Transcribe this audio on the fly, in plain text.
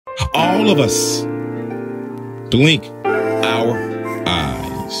all of us blink our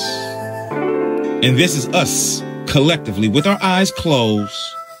eyes. And this is us collectively with our eyes closed,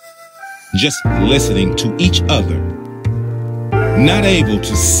 just listening to each other, not able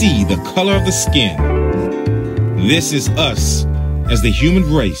to see the color of the skin. This is us as the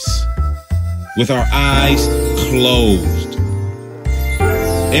human race with our eyes closed.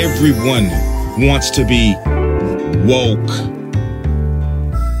 Everyone wants to be woke.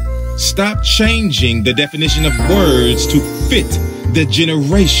 Stop changing the definition of words to fit the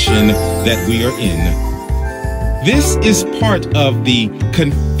generation that we are in. This is part of the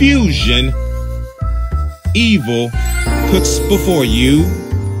confusion evil puts before you,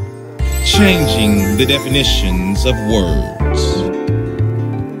 changing the definitions of words.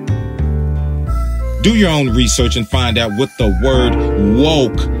 Do your own research and find out what the word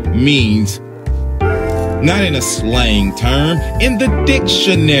woke means. Not in a slang term, in the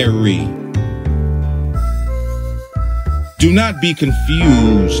dictionary. Do not be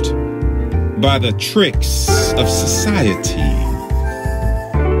confused by the tricks of society.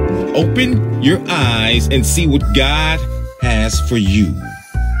 Open your eyes and see what God has for you.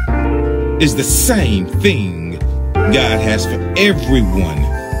 It's the same thing God has for everyone.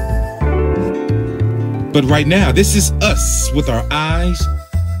 But right now, this is us with our eyes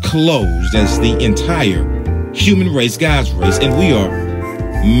closed as the entire human race, God's race, and we are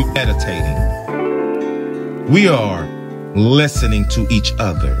meditating. We are listening to each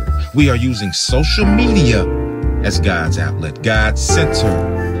other. We are using social media as God's outlet, God's center.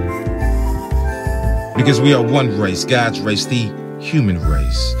 Because we are one race, God's race, the human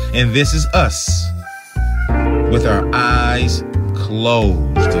race. And this is us with our eyes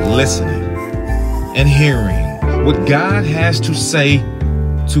closed, listening and hearing what God has to say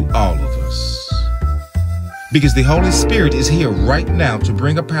to all of us. Because the Holy Spirit is here right now to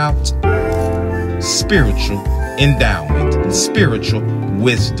bring about spiritual endowment, spiritual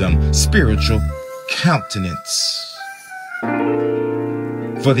wisdom, spiritual countenance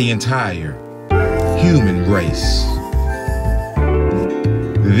for the entire human race.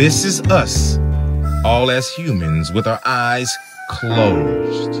 This is us, all as humans, with our eyes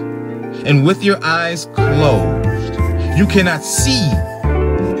closed. And with your eyes closed, you cannot see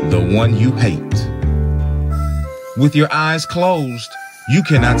the one you hate. With your eyes closed, you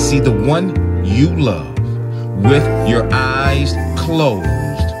cannot see the one you love. With your eyes closed,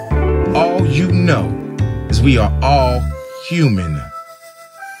 all you know is we are all human.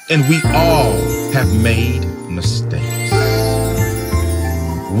 And we all have made mistakes.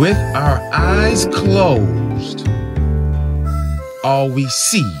 With our eyes closed, all we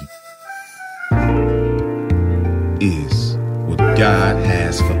see is what God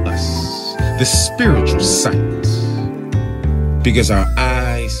has for us, the spiritual sight, because our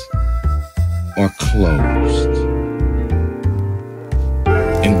eyes are closed.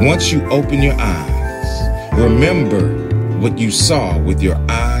 And once you open your eyes, remember what you saw with your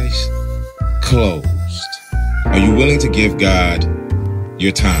eyes closed. Are you willing to give God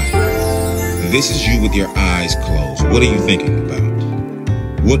your time? This is you with your eyes closed. What are you thinking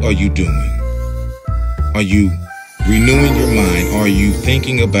about? What are you doing? Are you renewing your mind? Are you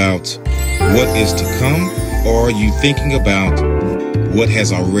thinking about what is to come? Or are you thinking about what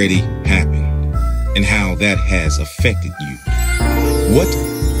has already happened and how that has affected you? What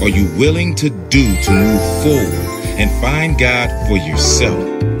are you willing to do to move forward and find God for yourself?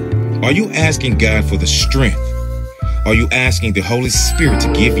 Are you asking God for the strength? Are you asking the Holy Spirit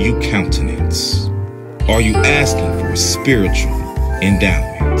to give you countenance? Are you asking for a spiritual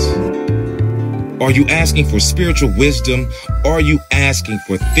endowment? Are you asking for spiritual wisdom? Are you asking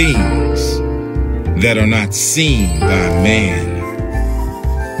for things that are not seen by man,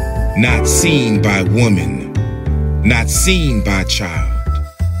 not seen by woman, not seen by child?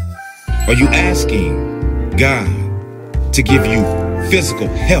 Are you asking God to give you physical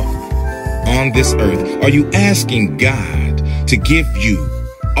health on this earth? Are you asking God to give you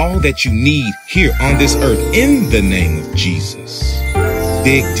all that you need here on this earth in the name of Jesus?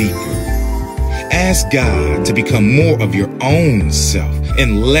 Dig deeper. Ask God to become more of your own self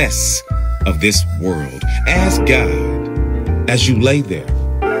and less of this world. Ask God as you lay there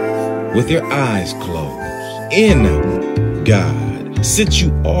with your eyes closed in God, since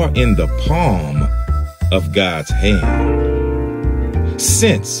you are in the palm of God's hand.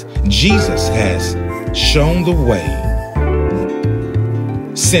 Since Jesus has shown the way,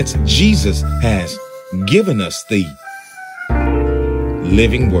 since Jesus has given us the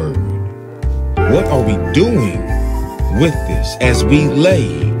living word, what are we doing with this as we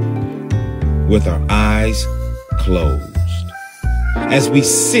lay with our eyes closed? As we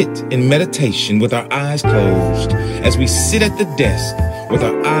sit in meditation with our eyes closed, as we sit at the desk with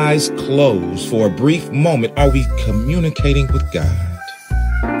our eyes closed for a brief moment, are we communicating with God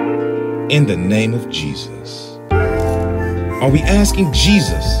in the name of Jesus? Are we asking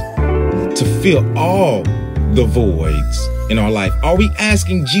Jesus to fill all the voids in our life? Are we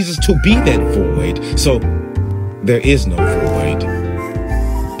asking Jesus to be that void so there is no void?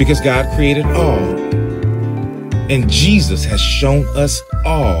 Because God created all. And Jesus has shown us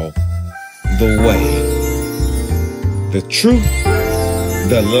all the way, the truth,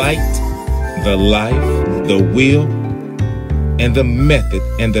 the light, the life, the will, and the method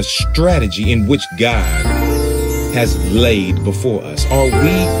and the strategy in which God has laid before us. Are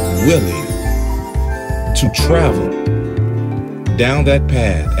we willing to travel down that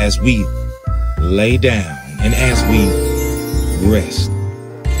path as we lay down and as we rest?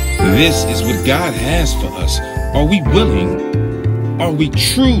 This is what God has for us. Are we willing? Are we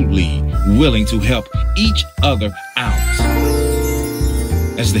truly willing to help each other out?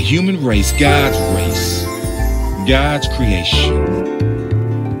 As the human race, God's creation.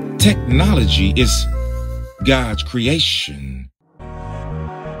 Technology is God's creation.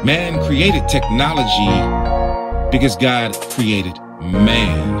 Man created technology because God created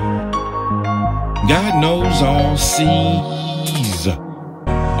man. God knows all, sees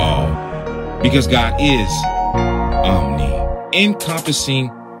all, because God is omni,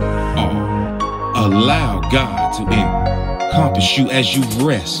 encompassing all. Allow God to encompass you as you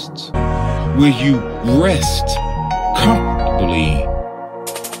rest. Will you rest comfortably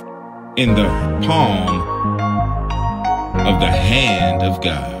in the palm of the hand of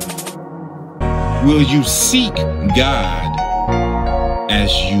God? Will you seek God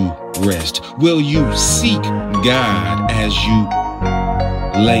as you rest? Will you seek God as you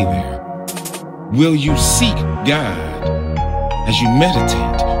lay there? Will you seek God as you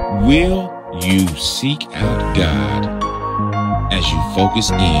meditate? Will you seek out God as you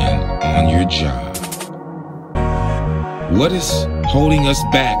focus in on your job? What is holding us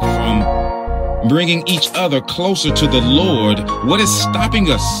back from bringing each other closer to the Lord? What is stopping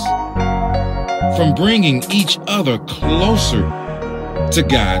us from bringing each other closer to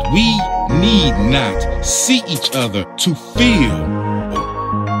God? We need not see each other to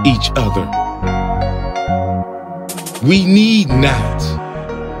feel each other. We need not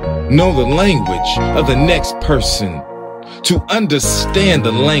know the language of the next person to understand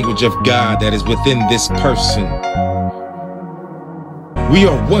the language of God that is within this person. We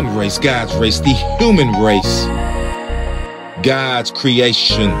are one race, God's race, the human race, God's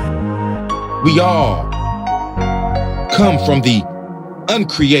creation. We all come from the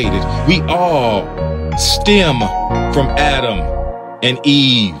uncreated. We all stem from Adam and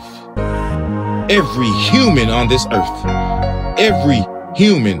Eve. Every human on this earth, every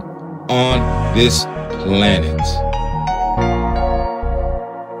human on this planet.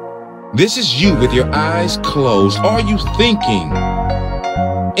 This is you with your eyes closed. Are you thinking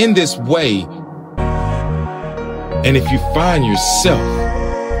in this way? And if you find yourself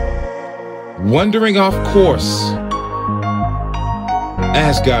wandering off course,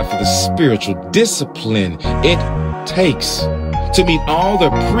 ask God for the spiritual discipline it takes to meet all the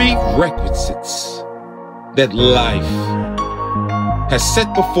prerequisites that life has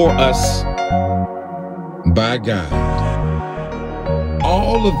set before us by God.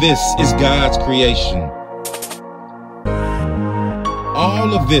 All of this is God's creation.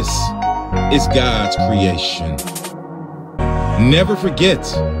 All of this is God's creation. Never forget,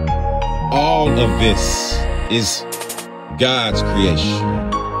 all of this is God's creation.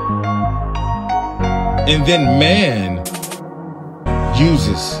 And then man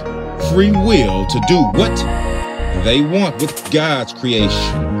uses free will to do what they want with God's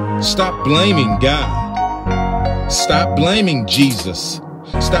creation. Stop blaming God. Stop blaming Jesus.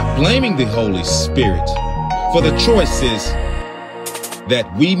 Stop blaming the Holy Spirit for the choices that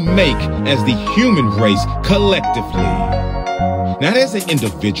we make as the human race collectively. Not as an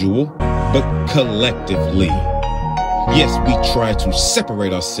individual, but collectively. Yes, we try to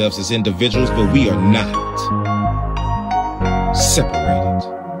separate ourselves as individuals, but we are not separated.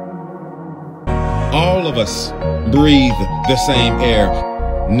 All of us breathe the same air.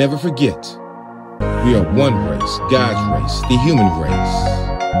 Never forget, we are one race, God's race, the human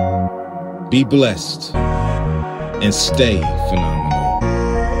race. Be blessed and stay phenomenal.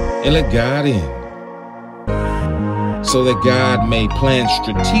 And let God in, so that God may plan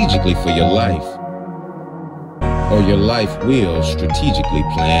strategically for your life, or your life will strategically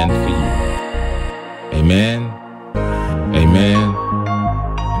plan for you. Amen, amen,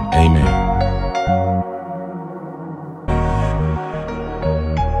 and amen.